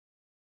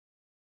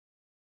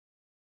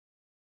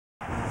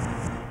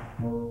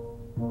Oh,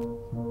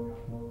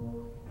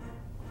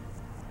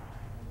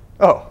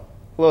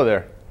 hello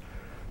there.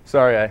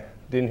 Sorry I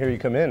didn't hear you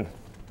come in.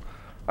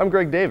 I'm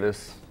Greg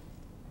Davis,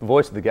 the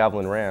voice of the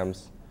Gavilan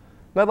Rams,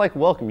 and I'd like to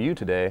welcome you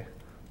today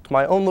to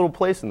my own little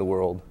place in the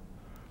world,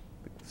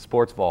 the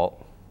Sports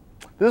Vault.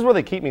 This is where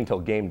they keep me until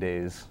game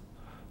days.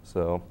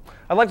 So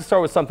I'd like to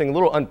start with something a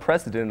little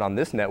unprecedented on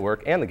this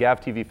network and the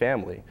Gav TV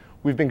family.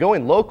 We've been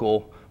going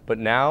local, but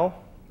now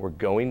we're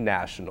going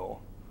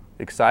national.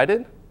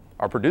 Excited?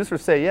 Our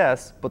producers say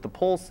yes, but the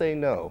polls say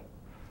no.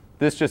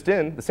 This just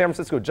in, the San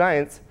Francisco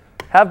Giants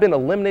have been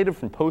eliminated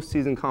from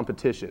postseason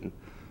competition.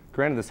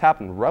 Granted, this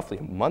happened roughly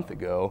a month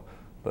ago,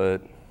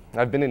 but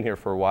I've been in here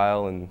for a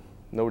while and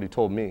nobody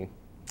told me.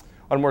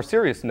 On a more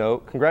serious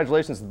note,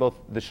 congratulations to both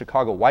the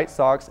Chicago White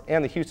Sox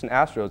and the Houston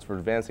Astros for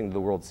advancing to the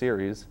World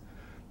Series.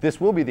 This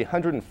will be the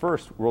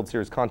 101st World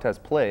Series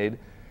contest played,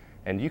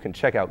 and you can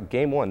check out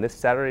Game 1 this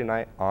Saturday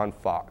night on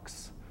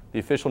Fox. The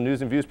official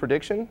News and Views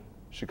prediction,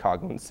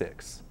 Chicago in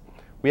 6.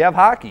 We have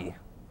hockey.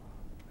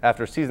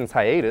 After a season's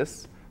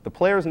hiatus, the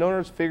players and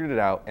owners figured it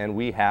out, and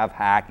we have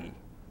hockey.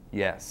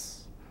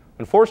 Yes.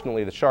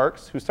 Unfortunately, the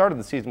Sharks, who started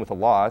the season with a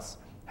loss,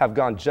 have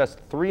gone just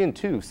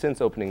 3-2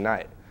 since opening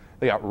night.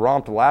 They got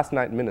romped last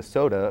night in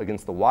Minnesota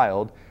against the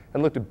Wild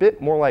and looked a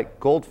bit more like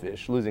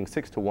goldfish, losing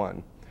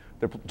 6-1.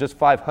 They're just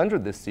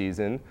 .500 this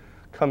season,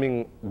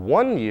 coming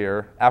 1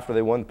 year after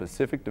they won the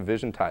Pacific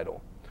Division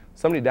title.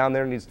 Somebody down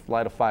there needs to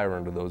light a fire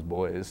under those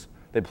boys.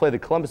 They play the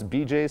Columbus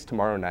BJs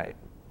tomorrow night.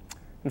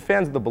 And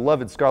fans of the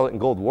beloved Scarlet and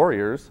Gold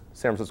Warriors,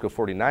 San Francisco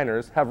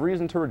 49ers, have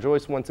reason to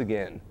rejoice once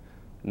again.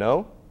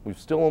 No, we've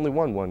still only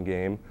won one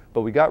game,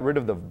 but we got rid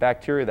of the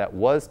bacteria that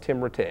was Tim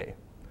Rittay.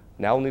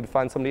 Now we'll need to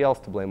find somebody else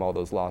to blame all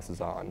those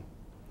losses on.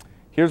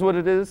 Here's what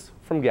it is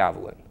from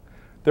Gavilan.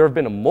 There have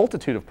been a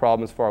multitude of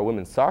problems for our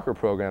women's soccer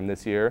program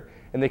this year,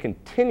 and they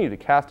continue to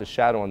cast a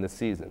shadow on this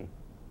season.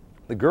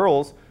 The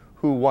girls,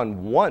 who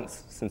won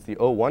once since the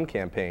 01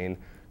 campaign,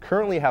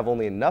 currently have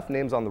only enough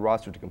names on the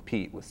roster to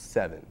compete with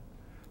 7.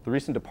 The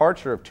recent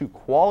departure of 2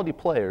 quality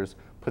players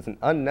puts an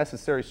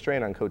unnecessary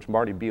strain on Coach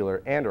Marty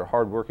Beeler and her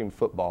hardworking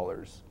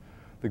footballers.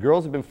 The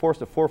girls have been forced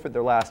to forfeit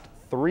their last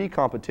 3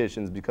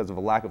 competitions because of a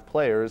lack of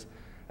players,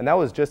 and that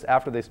was just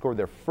after they scored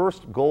their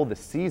first goal this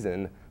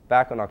season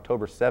back on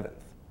October 7th.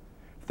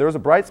 If there was a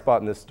bright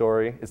spot in this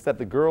story, it's that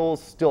the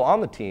girls still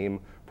on the team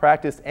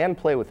practice and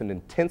play with an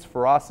intense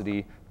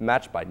ferocity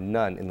matched by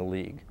none in the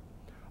league.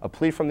 A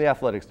plea from the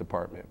athletics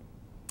department.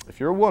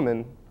 If you're a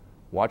woman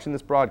watching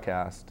this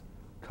broadcast,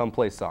 come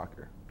play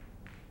soccer.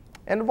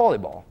 And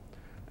volleyball.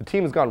 The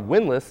team has gone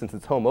winless since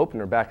its home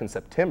opener back in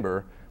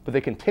September, but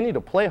they continue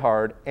to play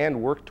hard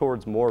and work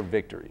towards more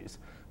victories.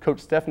 Coach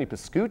Stephanie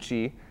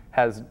Pascucci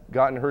has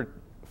gotten her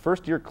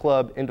first-year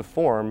club into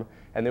form,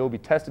 and they will be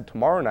tested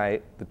tomorrow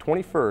night, the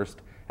 21st,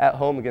 at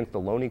home against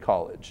Ohlone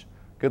College.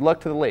 Good luck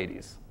to the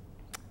ladies.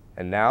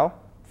 And now,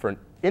 for an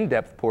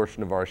in-depth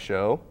portion of our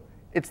show,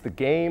 it's the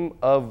game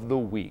of the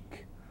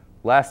week.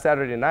 Last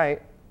Saturday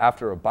night,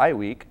 after a bye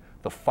week,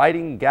 the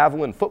Fighting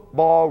Gavilan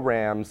football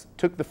Rams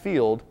took the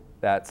field,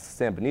 that's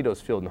San Benito's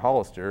field in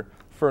Hollister,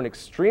 for an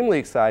extremely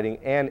exciting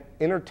and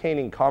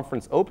entertaining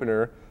conference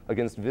opener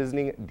against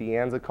visiting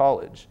Anza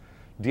College.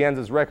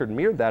 Anza's record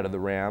mirrored that of the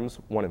Rams,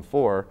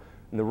 1-4,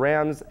 and the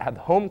Rams had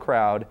the home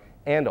crowd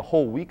and a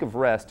whole week of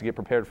rest to get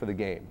prepared for the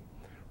game.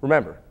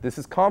 Remember, this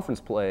is conference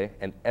play,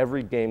 and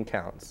every game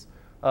counts.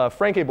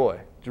 Frankie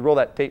boy, could you roll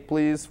that tape,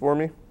 please, for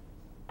me?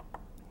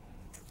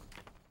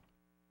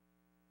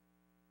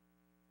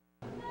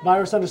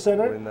 Virus under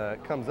center. When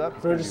it comes up,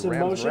 it's Burgess going to be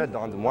in Rams motion. red,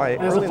 Dons in white.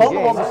 There's Early a in the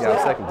fumble game, on the yeah,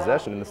 snap. second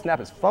possession, and the snap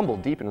is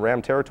fumbled deep in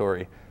Ram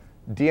territory.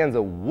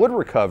 Anza would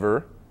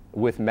recover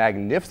with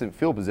magnificent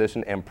field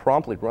position and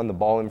promptly run the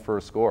ball in for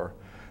a score.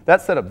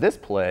 That set up this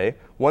play,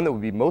 one that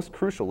would be most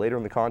crucial later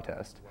in the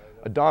contest.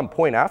 A Don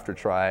point after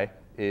try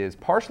is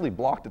partially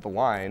blocked at the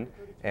line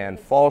and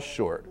falls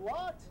short.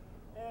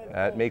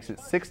 That makes it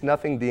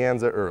 6-0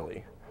 Anza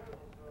early.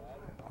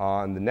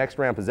 On the next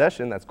Ram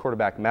possession, that's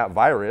quarterback Matt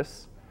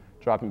Virus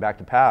dropping back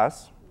to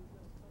pass.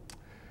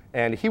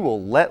 And he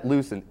will let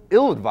loose an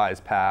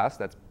ill-advised pass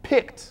that's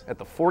picked at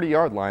the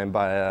 40-yard line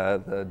by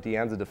the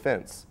Anza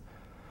defense.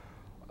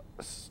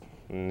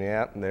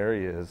 Yeah, there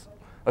he is.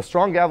 A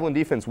strong Gavilan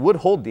defense would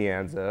hold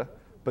Anza,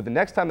 but the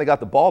next time they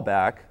got the ball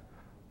back,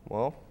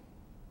 well,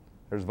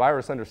 there's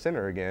Virus under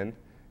center again,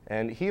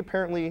 and he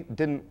apparently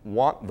didn't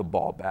want the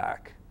ball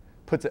back.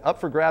 Puts it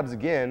up for grabs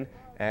again,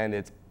 and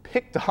it's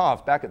picked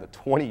off back at the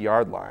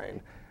 20-yard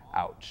line.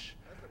 Ouch.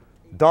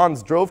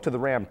 Dons drove to the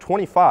Ram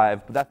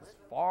 25, but that's as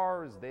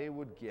far as they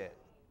would get.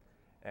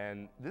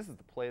 And this is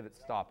the play that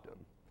stopped him.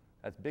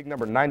 That's big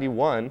number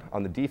 91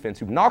 on the defense,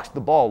 who knocks the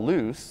ball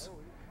loose,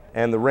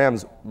 and the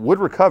Rams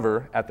would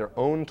recover at their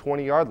own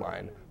 20-yard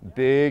line.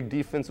 Big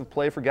defensive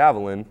play for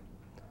Gavilan.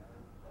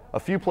 A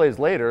few plays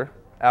later,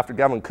 after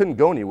Gavilan couldn't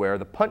go anywhere,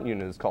 the punt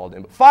unit is called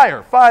in. But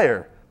fire,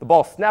 fire! The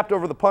ball snapped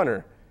over the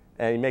punter,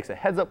 and he makes a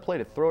heads-up play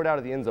to throw it out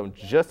of the end zone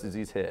just as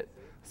he's hit.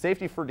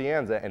 Safety for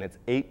Anza, and it's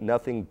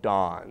 8-0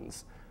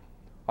 Dons.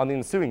 On the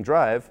ensuing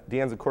drive, the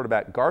Anza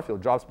quarterback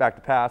Garfield drops back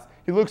to pass.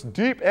 He looks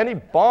deep and he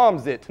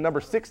bombs it to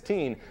number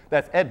 16.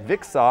 That's Ed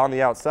Vicksaw on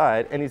the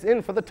outside, and he's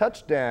in for the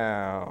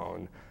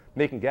touchdown,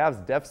 making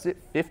Gavs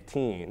deficit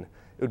 15. It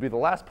would be the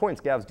last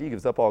points Gavs D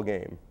gives up all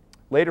game.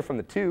 Later from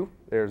the 2,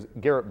 there's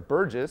Garrett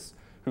Burgess,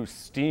 who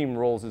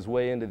steamrolls his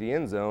way into the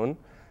end zone.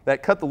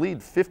 That cut the lead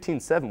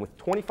 15-7 with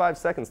 25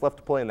 seconds left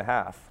to play in the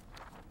half.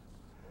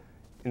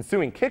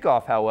 Ensuing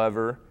kickoff,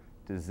 however,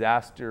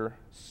 disaster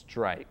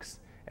strikes.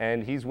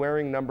 And he's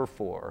wearing number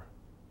 4.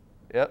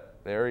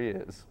 Yep, there he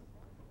is.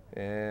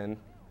 And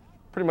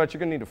pretty much you're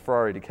going to need a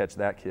Ferrari to catch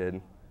that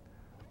kid.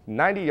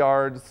 90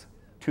 yards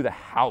to the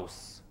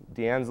house.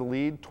 De Anza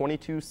lead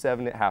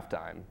 22-7 at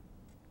halftime.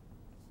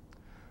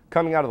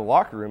 Coming out of the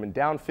locker room and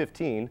down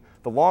 15,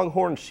 the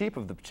Longhorn sheep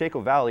of the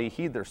Pacheco Valley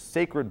heed their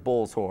sacred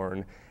bull's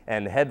horn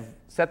and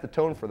set the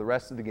tone for the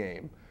rest of the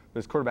game.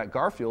 There's quarterback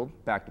Garfield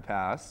back to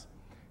pass,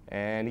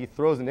 and he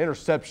throws an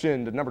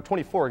interception to number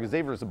 24,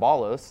 Xavier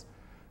Zabalos,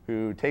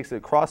 who takes it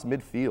across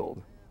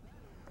midfield.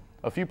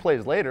 A few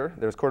plays later,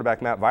 there's quarterback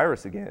Matt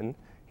Virus again.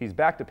 He's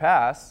back to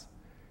pass,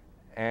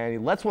 and he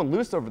lets one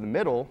loose over the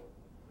middle.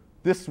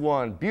 This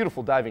one,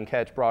 beautiful diving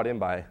catch brought in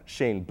by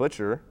Shane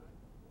Butcher.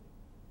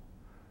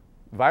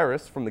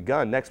 Virus from the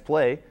gun, next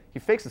play, he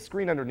fakes a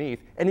screen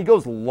underneath, and he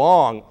goes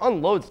long,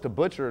 unloads to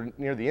Butcher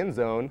near the end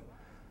zone,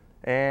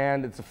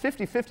 and it's a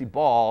 50-50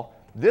 ball.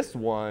 This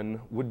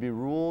one would be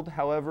ruled,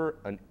 however,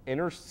 an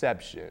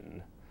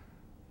interception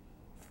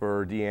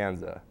for De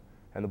Anza,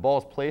 and the ball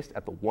is placed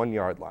at the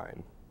 1-yard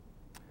line.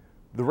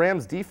 The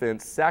Rams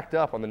defense sacked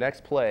up on the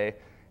next play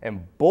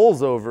and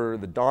bowls over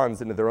the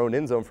Dons into their own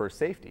end zone for a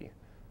safety.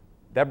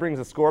 That brings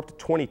the score up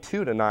to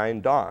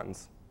 22-9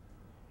 Dons.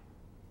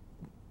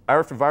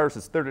 After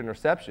Virus's third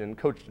interception,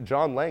 Coach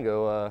John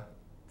Lango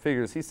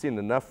figures he's seen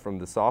enough from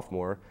the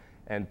sophomore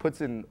and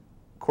puts in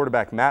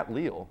quarterback Matt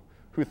Leal,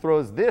 who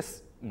throws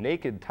this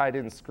naked tight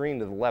end screen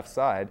to the left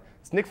side.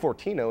 It's Nick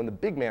Fortino, and the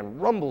big man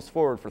rumbles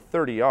forward for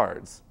 30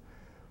 yards.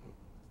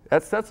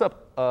 That sets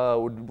up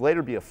would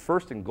later be a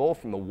 1st and goal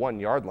from the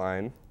 1-yard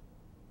line.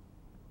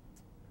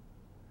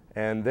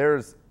 And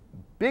there's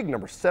big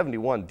number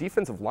 71,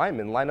 defensive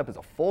lineman, lined up as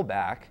a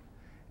fullback,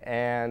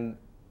 and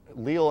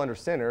Leal under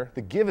center.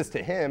 The give is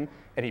to him,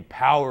 and he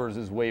powers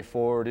his way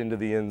forward into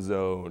the end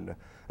zone.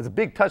 It's a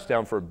big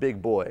touchdown for a big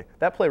boy.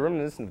 That play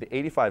reminiscent of the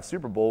 '85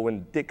 Super Bowl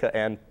when Ditka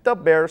and the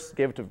Bears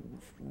gave it to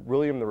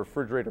William the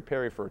Refrigerator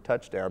Perry for a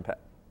touchdown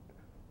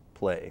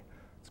play.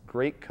 It's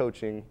great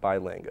coaching by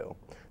Lango.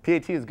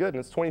 PAT is good,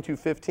 and it's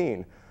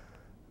 22-15.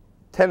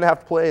 10.5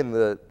 to play in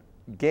the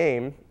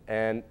game,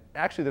 and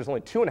actually there's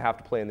only 2.5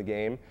 to play in the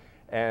game,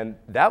 and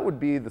that would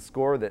be the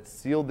score that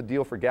sealed the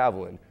deal for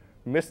Gavilan.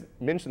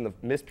 Mentioned the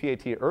missed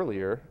PAT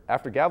earlier.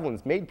 After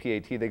Gavilan's made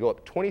PAT, they go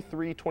up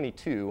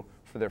 23-22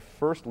 for their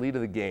first lead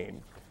of the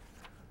game.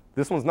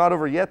 This one's not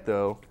over yet,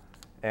 though,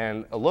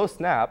 and a low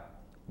snap,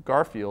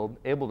 Garfield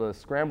able to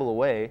scramble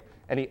away,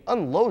 and he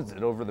unloads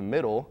it over the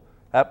middle.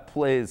 That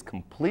play is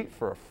complete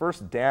for a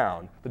 1st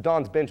down. The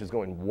Dons bench is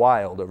going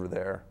wild over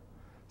there.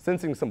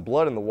 Sensing some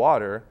blood in the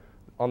water,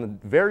 on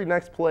the very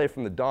next play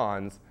from the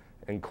Dons,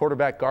 and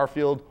quarterback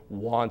Garfield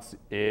wants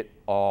it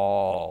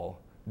all.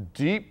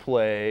 Deep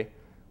play,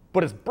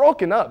 but it's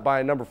broken up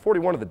by number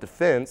 41 of the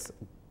defense,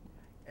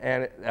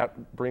 and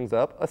that brings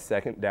up a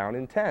 2nd down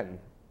and 10.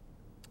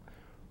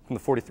 From the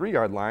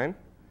 43-yard line,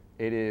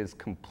 it is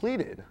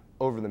completed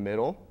over the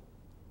middle.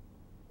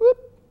 Whoop.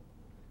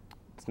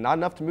 It's not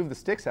enough to move the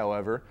sticks,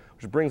 however,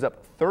 which brings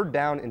up 3rd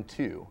down and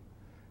 2.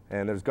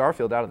 And there's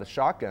Garfield out of the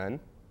shotgun,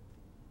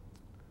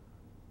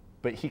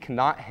 but he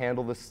cannot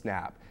handle the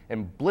snap.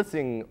 And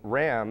blitzing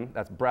Ram,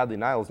 that's Bradley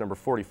Niles, number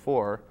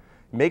 44,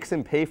 makes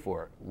him pay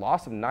for it.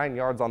 Loss of 9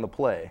 yards on the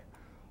play.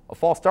 A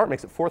false start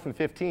makes it 4th and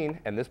 15,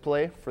 and this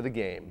play for the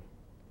game.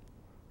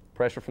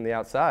 Pressure from the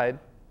outside,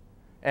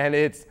 and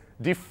it's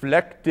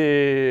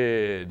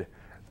deflected.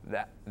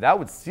 That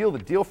would seal the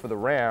deal for the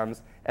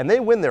Rams, and they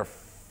win their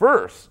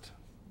first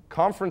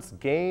conference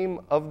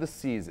game of the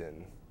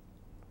season.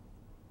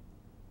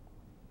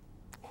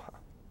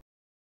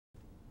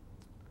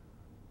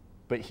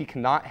 But he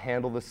cannot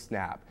handle the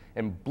snap.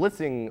 And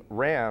blitzing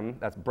Ram,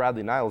 that's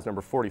Bradley Niles, number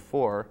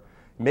 44,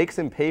 makes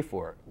him pay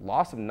for it.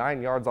 Loss of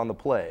 9 yards on the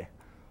play.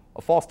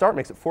 A false start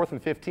makes it 4th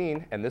and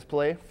 15, and this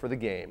play for the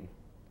game.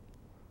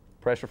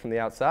 Pressure from the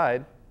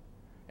outside,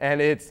 and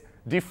it's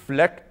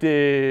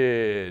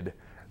deflected.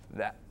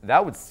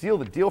 That would seal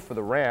the deal for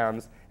the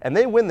Rams, and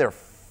they win their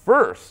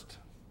first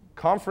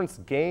conference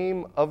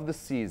game of the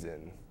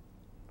season.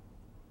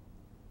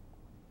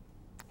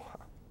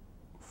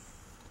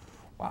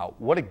 Wow,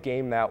 what a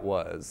game that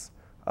was.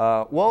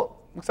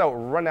 Well, looks like we're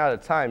running out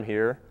of time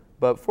here.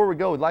 But before we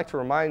go, we'd like to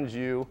remind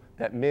you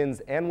that men's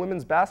and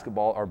women's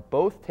basketball are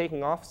both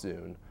taking off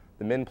soon.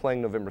 The men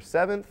playing November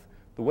 7th,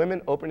 the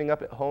women opening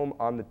up at home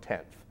on the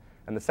 10th.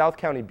 And the South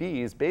County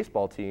Bees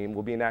baseball team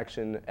will be in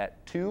action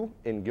at 2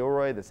 in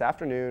Gilroy this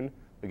afternoon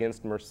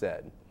against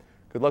Merced.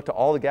 Good luck to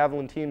all the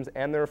Gavilan teams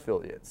and their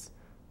affiliates.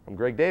 I'm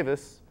Greg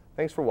Davis.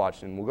 Thanks for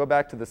watching. We'll go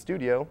back to the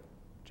studio.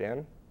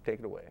 Jan, take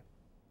it away.